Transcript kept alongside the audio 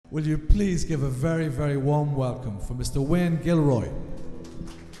Will you please give a very, very warm welcome for Mr. Wayne Gilroy.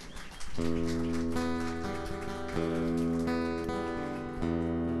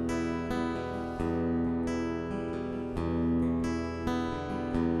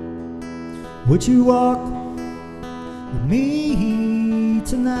 Would you walk with me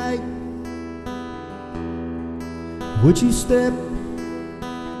tonight? Would you step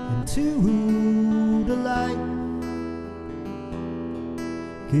into the light?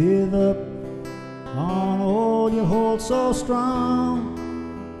 Give up on all you hold so strong.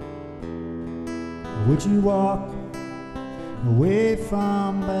 Would you walk away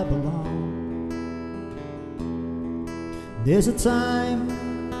from Babylon? There's a time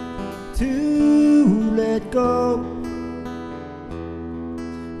to let go.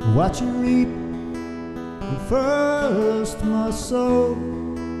 What you reap, you first must sow.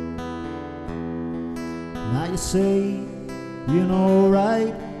 Now you say you know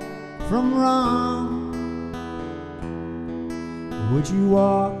right from wrong. Would you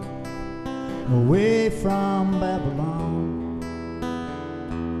walk away from Babylon?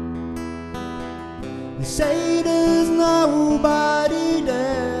 You say there's nobody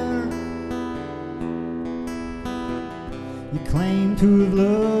there. You claim to have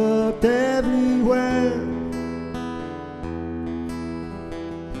looked everywhere.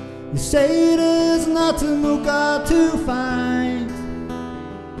 You say there's nothing we've got to find.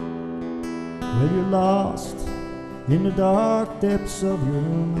 Well, you're lost in the dark depths of your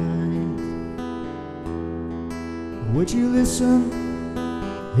mind. Would you listen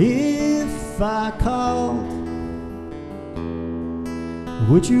if I called?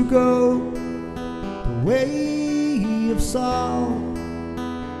 Would you go the way of Saul?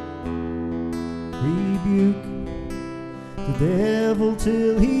 Rebuke the devil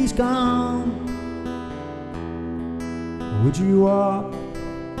till he's gone. Would you walk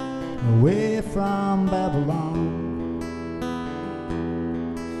away from Babylon?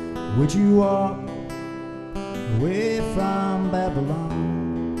 Would you walk away from Babylon?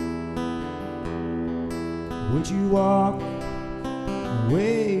 Would you walk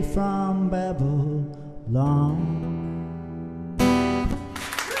away from Babylon?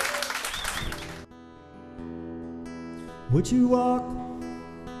 Would you walk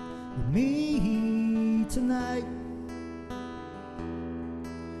with me tonight?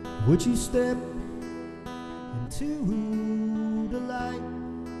 Would you step into the light?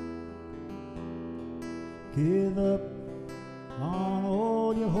 Give up on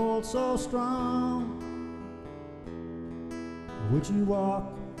all you hold so strong. Would you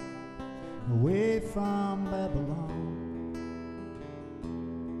walk away from Babylon?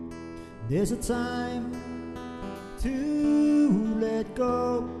 There's a time to let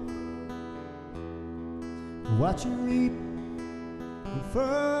go. What you reap, you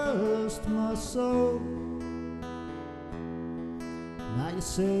first must sow. Now you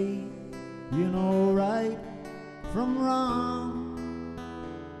say you know right from wrong.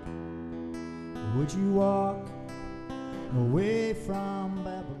 Would you walk away from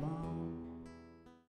Babylon?